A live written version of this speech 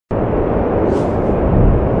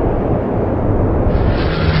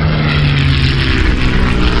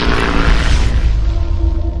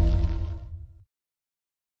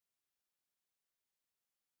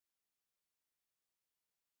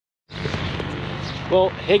Well,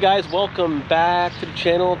 hey guys, welcome back to the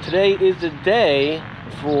channel. Today is the day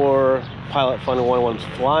for PilotFun101's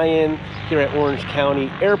fly-in here at Orange County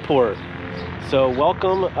Airport. So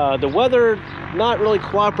welcome. The weather not really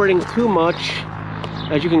cooperating too much,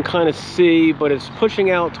 as you can kind of see, but it's pushing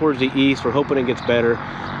out towards the east. We're hoping it gets better.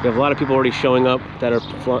 We have a lot of people already showing up that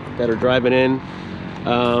are driving in.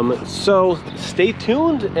 So stay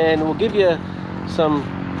tuned, and we'll give you some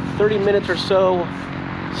 30 minutes or so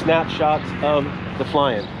snapshots of the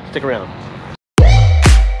fly-in. Stick around.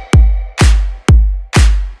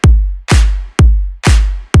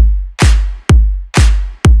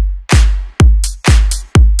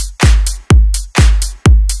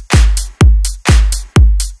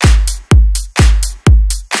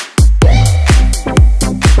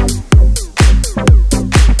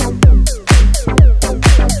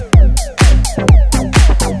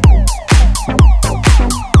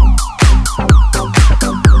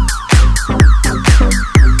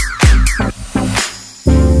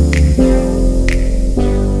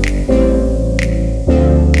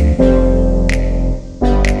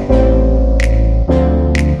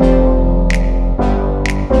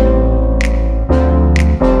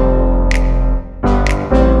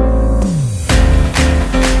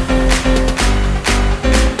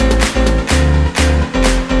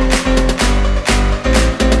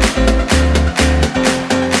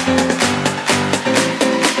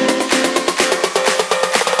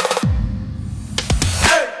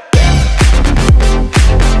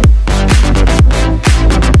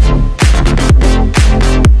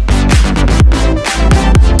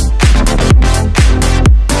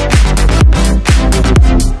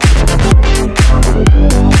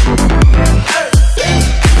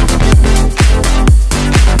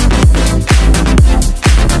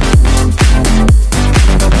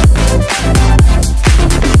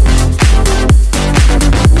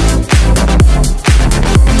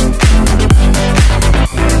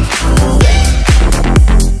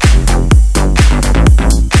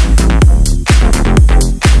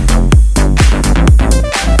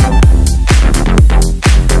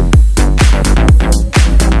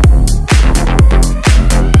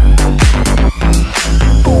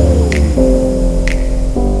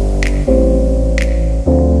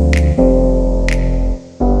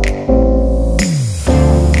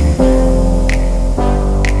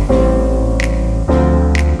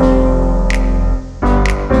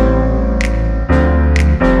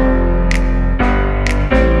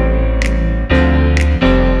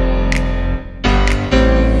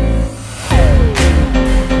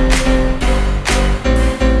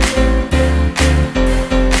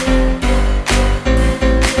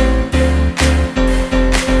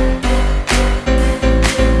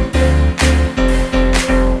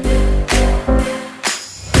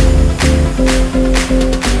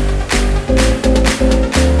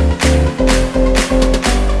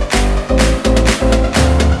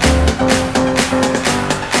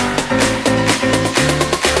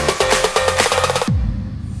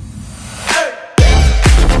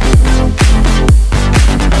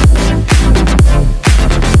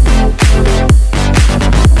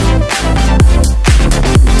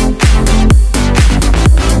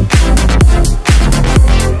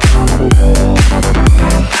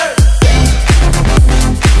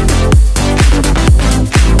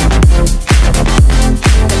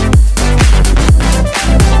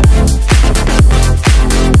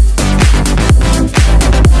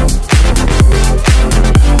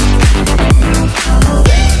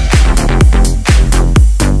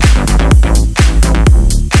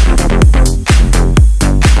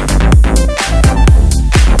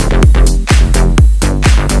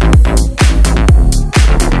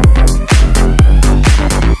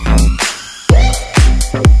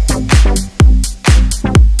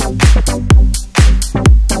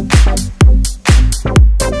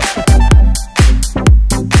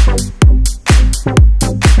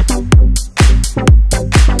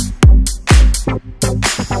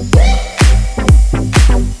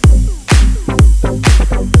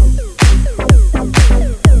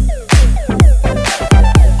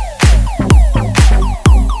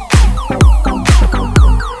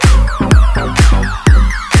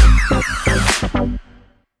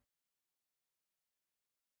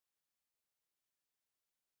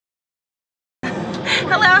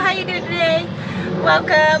 Hello, how you doing today?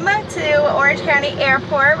 Welcome to Orange County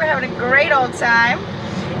Airport. We're having a great old time.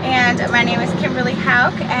 And my name is Kimberly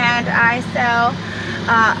Hauk, and I sell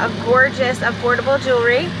a gorgeous affordable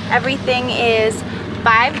jewelry. Everything is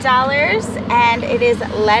 $5 and it is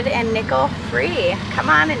lead and nickel free. Come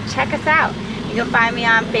on and check us out. You can find me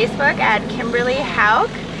on Facebook at Kimberly Hauk,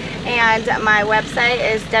 and my website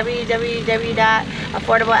is www.PilotFun101.com.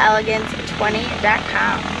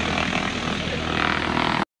 AffordableElegance20.com.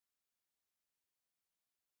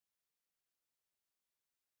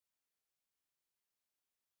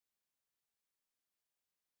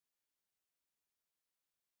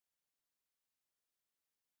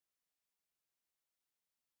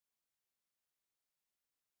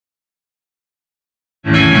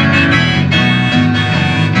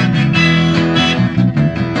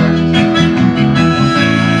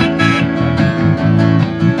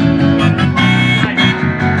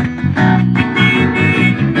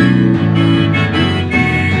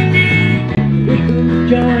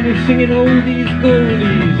 Johnny singing oldies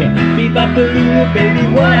goldies, bebop-a-loo, baby,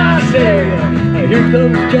 what I say. Here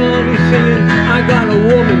comes Johnny singing, I got a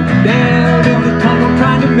woman down in the tunnel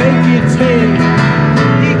trying to make it stay.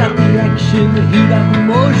 He got the action, he got the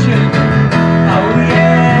motion. Oh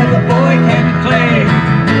yeah, the boy can play.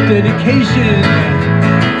 Dedication,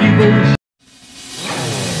 devotion.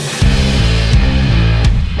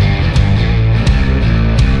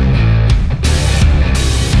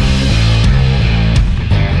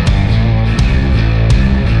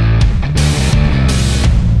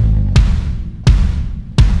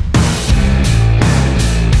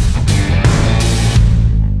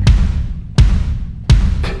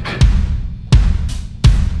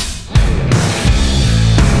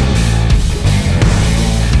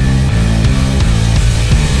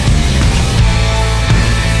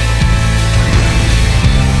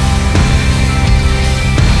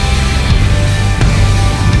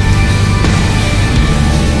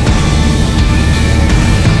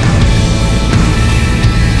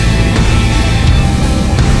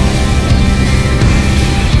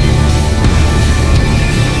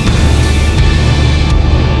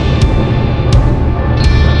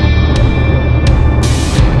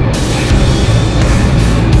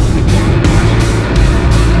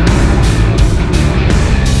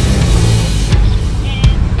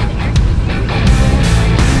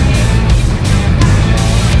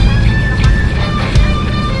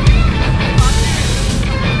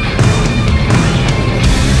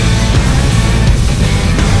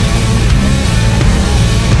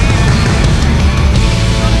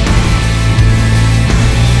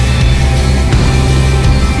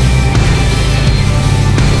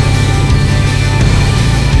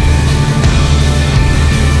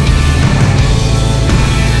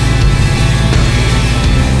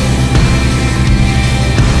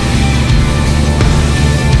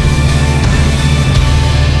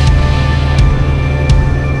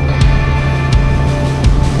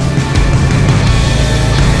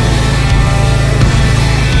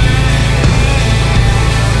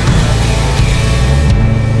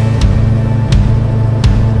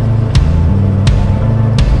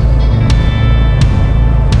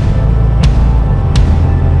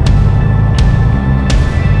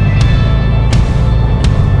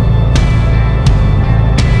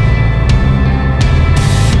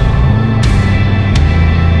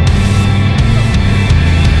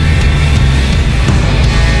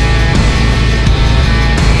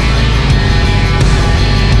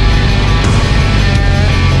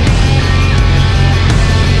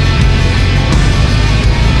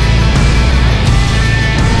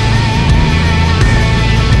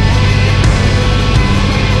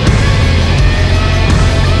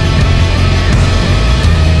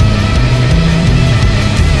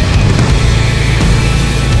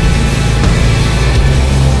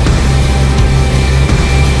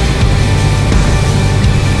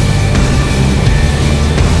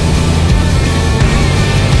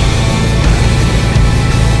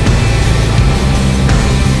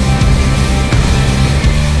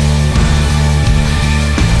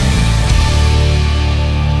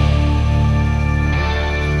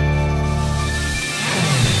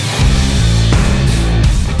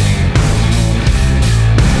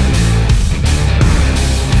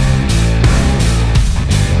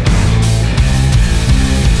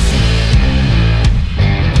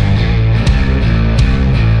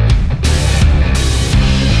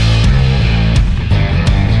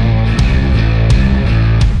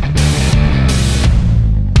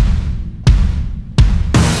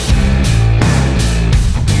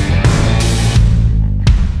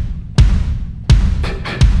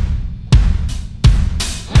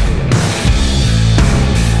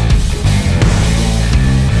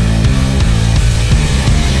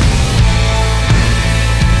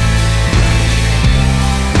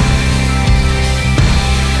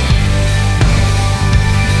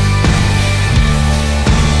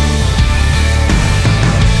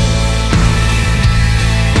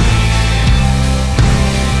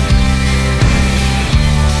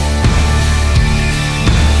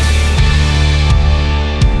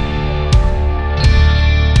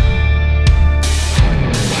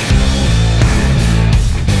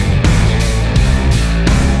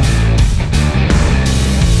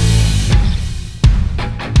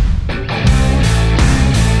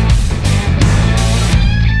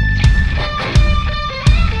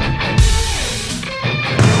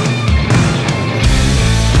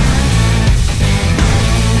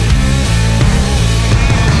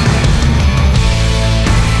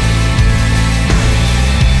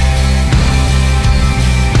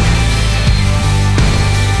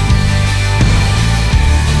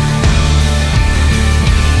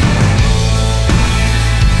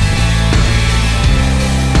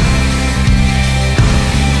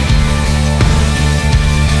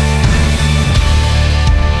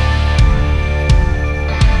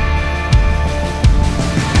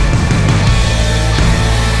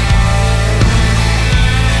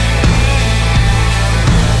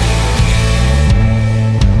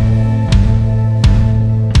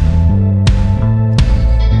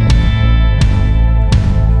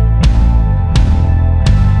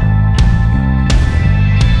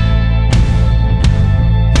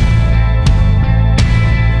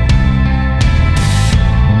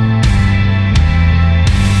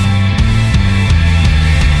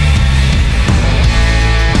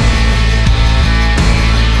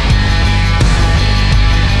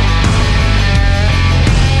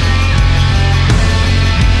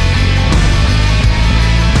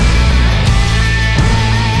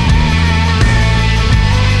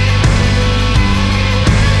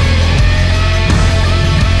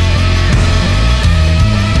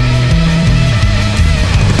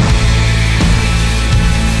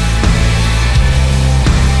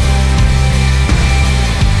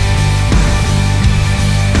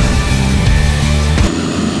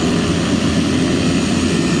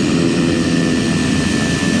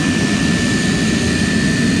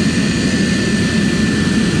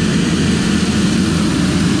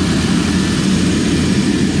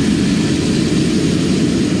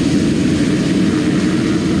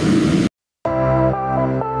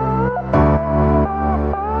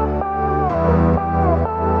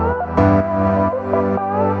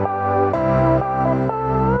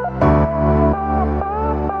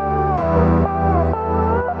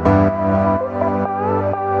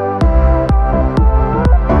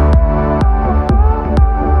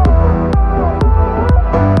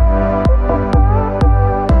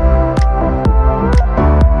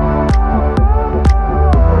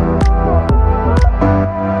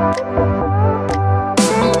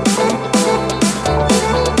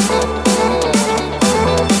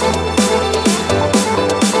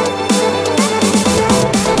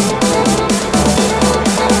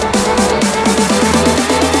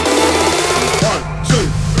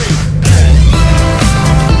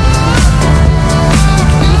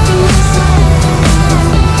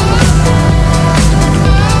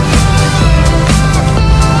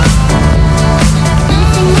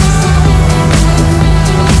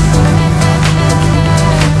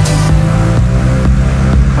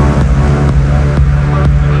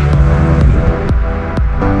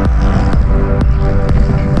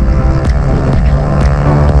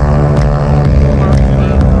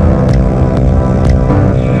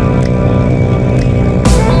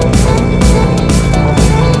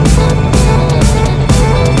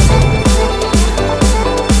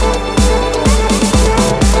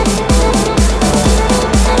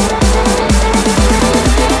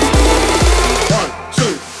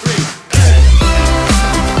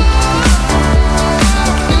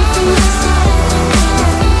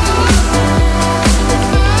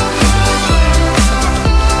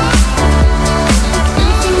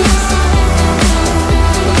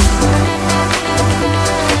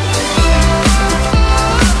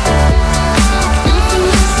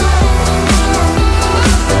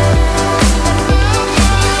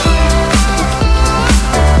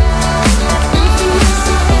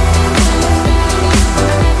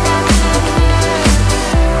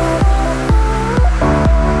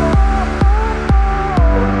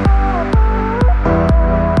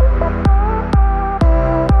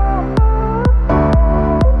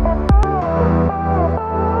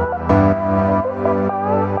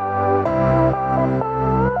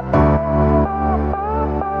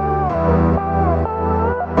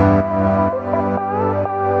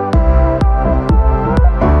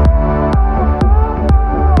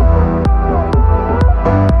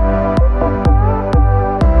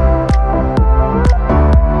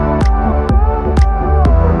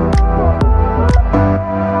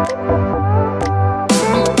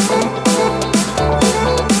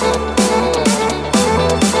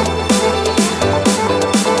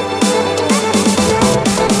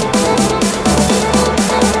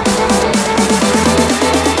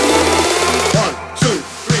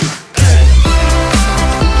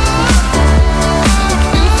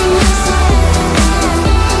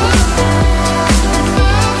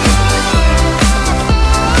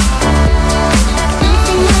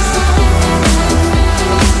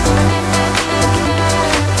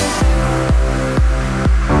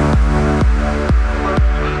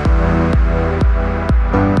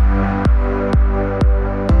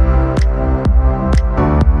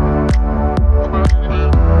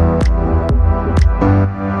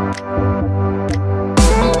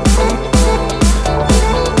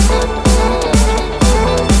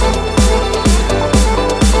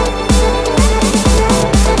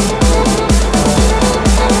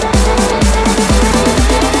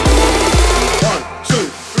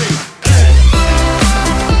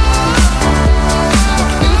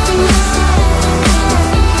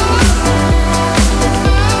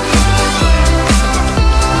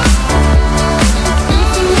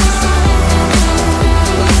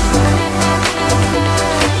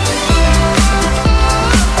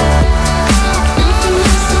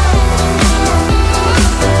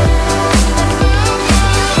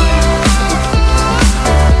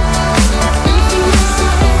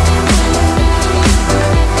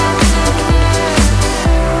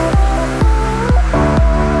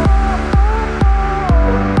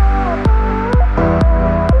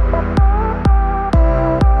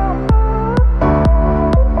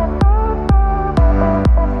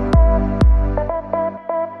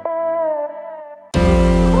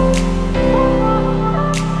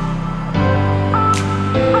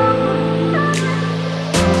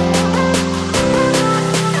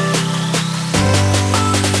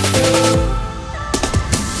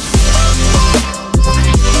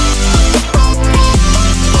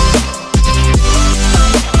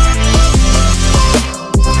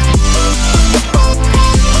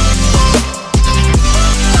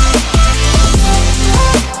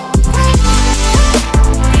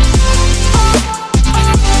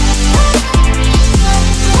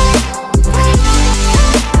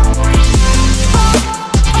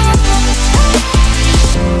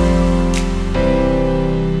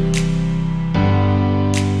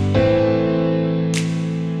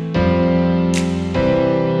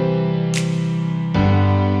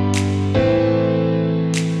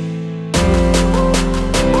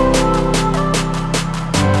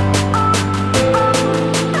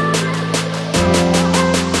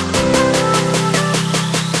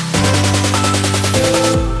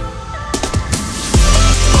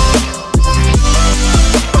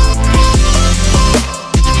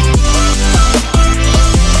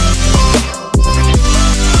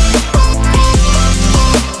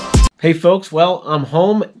 Hey folks, well, I'm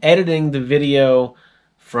home editing the video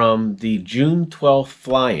from the June 12th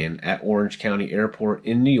fly-in at Orange County Airport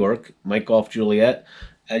in New York, Mike Golf Juliet,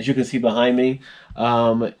 as you can see behind me.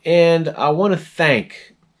 And I want to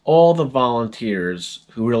thank all the volunteers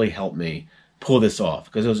who really helped me pull this off,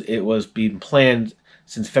 because it was being planned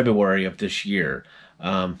since February of this year.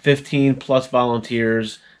 15 plus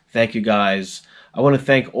volunteers. Thank you guys. I want to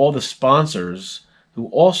thank all the sponsors who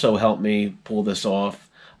also helped me pull this off.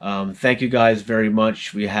 Thank you guys very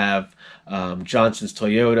much. We have Johnson's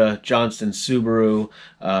Toyota, Johnston Subaru,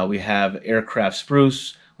 we have Aircraft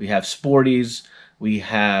Spruce, we have Sporties, we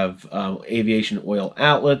have Aviation Oil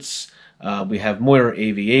Outlets, we have Moyer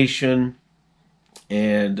Aviation,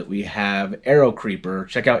 and we have Aero Creeper.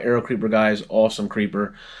 Check out Aero Creeper, guys, awesome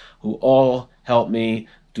creeper, who all helped me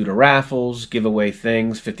do the raffles, give away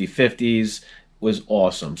things, 50/50s. Was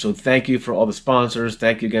awesome. So thank you for all the sponsors.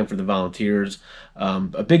 Thank you again for the volunteers.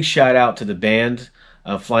 A big shout out to the band,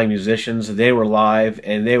 Flying Musicians. They were live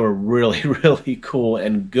and they were really, really cool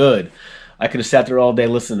and good. I could have sat there all day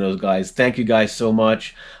listening to those guys. Thank you guys so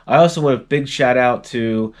much. I also want a big shout out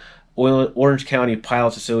to Orange County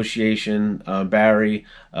Pilots Association, Barry,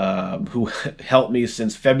 who helped me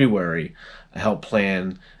since February, help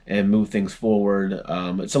plan and move things forward.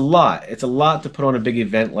 It's a lot. It's a lot to put on a big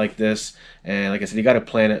event like this. And like I said, you got to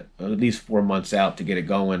plan it at least 4 months out to get it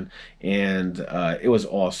going. And it was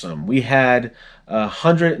awesome. We had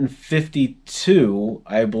 152,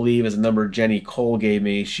 I believe, is the number Jenny Cole gave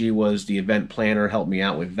me. She was the event planner, helped me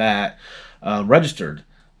out with that. Registered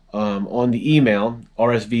on the email,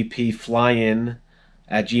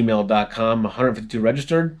 rsvpflyin@gmail.com, 152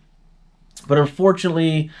 registered. But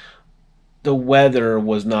unfortunately, the weather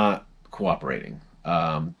was not cooperating.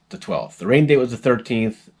 The 12th. The rain date was the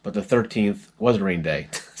 13th, but the 13th was a rain day.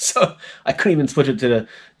 So I couldn't even switch it to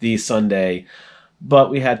the Sunday. But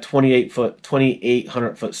we had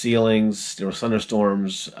 2,800 foot ceilings. There were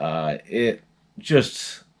thunderstorms. It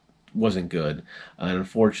just wasn't good. And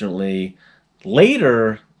unfortunately,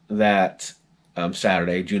 later that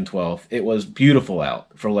Saturday, June 12th, it was beautiful out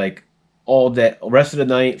for like all day, rest of the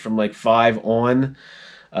night from like 5 on.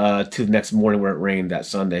 To the next morning where it rained that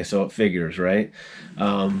Sunday, so it figures, right?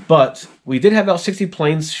 But we did have about 60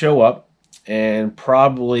 planes show up, and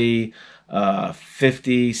probably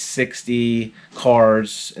 50, 60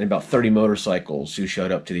 cars, and about 30 motorcycles who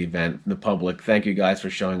showed up to the event from the public. Thank you guys for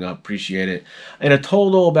showing up, appreciate it. And a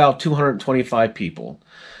total about 225 people.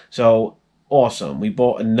 So awesome. We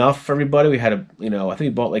bought enough for everybody. We had I think we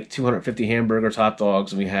bought like 250 hamburgers, hot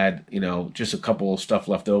dogs, and we had, just a couple of stuff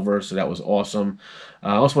left over. So that was awesome.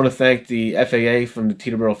 I also want to thank the FAA from the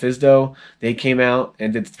Teterboro FSDO. They came out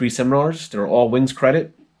and did 3 seminars. They were all wings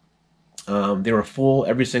credit. They were full.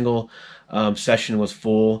 Every single session was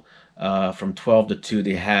full. From 12 to 2,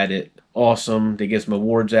 they had it. Awesome. They gave some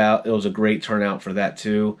awards out. It was a great turnout for that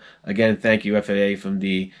too. Again, thank you, FAA from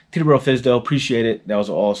the Teterboro FSDO. Appreciate it. That was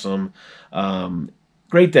awesome.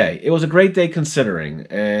 Great day. It was a great day considering,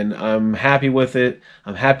 and I'm happy with it.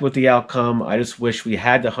 I'm happy with the outcome. I just wish we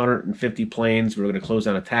had the 150 planes. We were going to close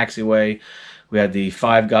down a taxiway. We had the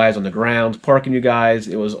 5 guys on the ground parking you guys.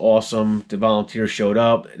 It was awesome. The volunteers showed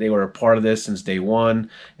up. They were a part of this since day one,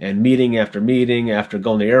 and meeting after meeting, after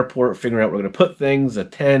going to the airport, figuring out where we're going to put things, a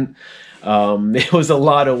tent. It was a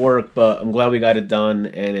lot of work, but I'm glad we got it done,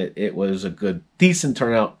 and it was a good, decent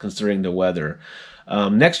turnout considering the weather.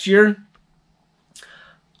 Next year,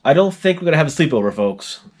 I don't think we're going to have a sleepover,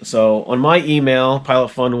 folks. So on my email,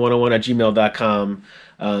 pilotfun101@gmail.com,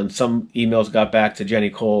 some emails got back to Jenny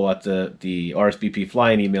Cole at the RSVP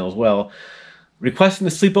flying email as well, requesting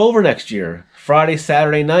to sleep over next year, Friday,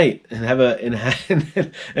 Saturday night, and have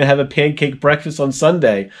a pancake breakfast on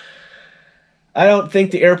Sunday. I don't think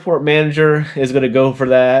the airport manager is going to go for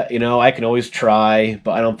that. I can always try,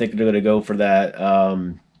 but I don't think they're going to go for that.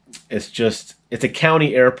 It's a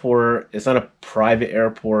county airport. It's not a private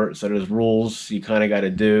airport, so there's rules you kind of got to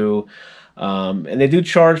do. And they do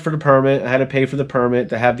charge for the permit. I had to pay for the permit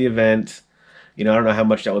to have the event. I don't know how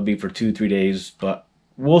much that would be for 2-3 days, but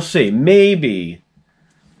we'll see. Maybe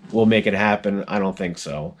we'll make it happen. I don't think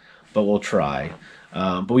so, but we'll try.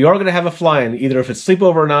 But we are going to have a fly-in, either if it's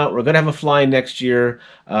sleepover or not. We're going to have a fly-in next year.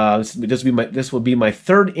 This will be my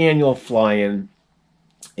 3rd annual fly-in,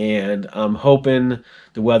 and I'm hoping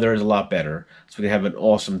the weather is a lot better, so we can have an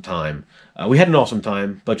awesome time. We had an awesome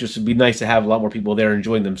time, but just it'd be nice to have a lot more people there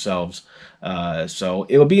enjoying themselves. So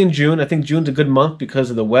it will be in June. I think June's a good month because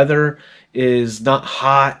of the weather is not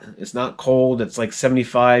hot. It's not cold. It's like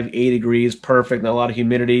 75, 80 degrees, perfect, not a lot of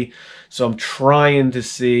humidity. So I'm trying to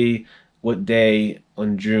see what day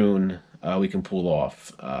on June we can pull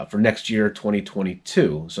off for next year,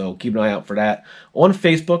 2022. So keep an eye out for that on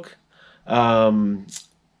Facebook, PilotFun101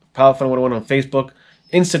 on Facebook,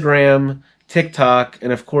 Instagram, TikTok,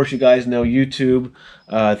 and of course you guys know YouTube.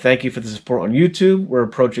 Thank you for the support on YouTube. We're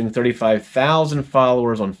approaching 35,000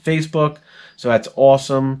 followers on Facebook, so that's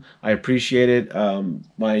awesome. I appreciate it.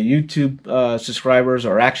 My YouTube subscribers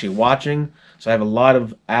are actually watching, so I have a lot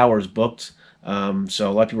of hours booked. So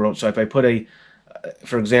a lot of people don't. So if I put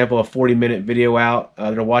for example, a 40-minute video out,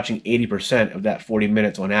 they're watching 80% of that 40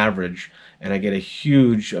 minutes on average, and I get a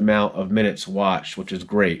huge amount of minutes watched, which is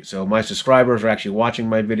great. So my subscribers are actually watching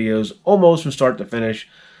my videos almost from start to finish.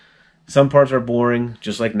 Some parts are boring,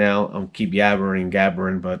 just like now. I'll keep yabbering and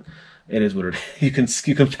gabbering, but it is what it is.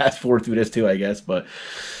 You can fast forward through this too, I guess. But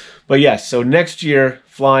yes, so next year,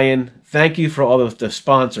 flying. Thank you for all the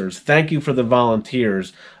sponsors. Thank you for the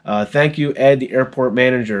volunteers. Thank you, Ed, the airport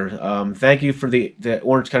manager. Thank you for the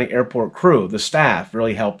Orange County Airport crew. The staff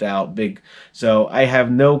really helped out big. So I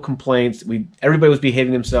have no complaints. Everybody was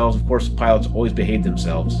behaving themselves. Of course, the pilots always behave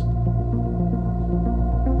themselves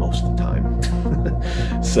most of the time.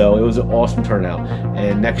 So it was an awesome turnout.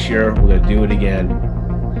 And next year, we're going to do it again.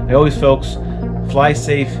 And always, folks, fly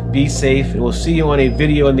safe, be safe, and we'll see you on a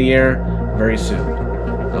video in the air very soon.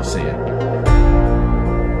 I'll see you.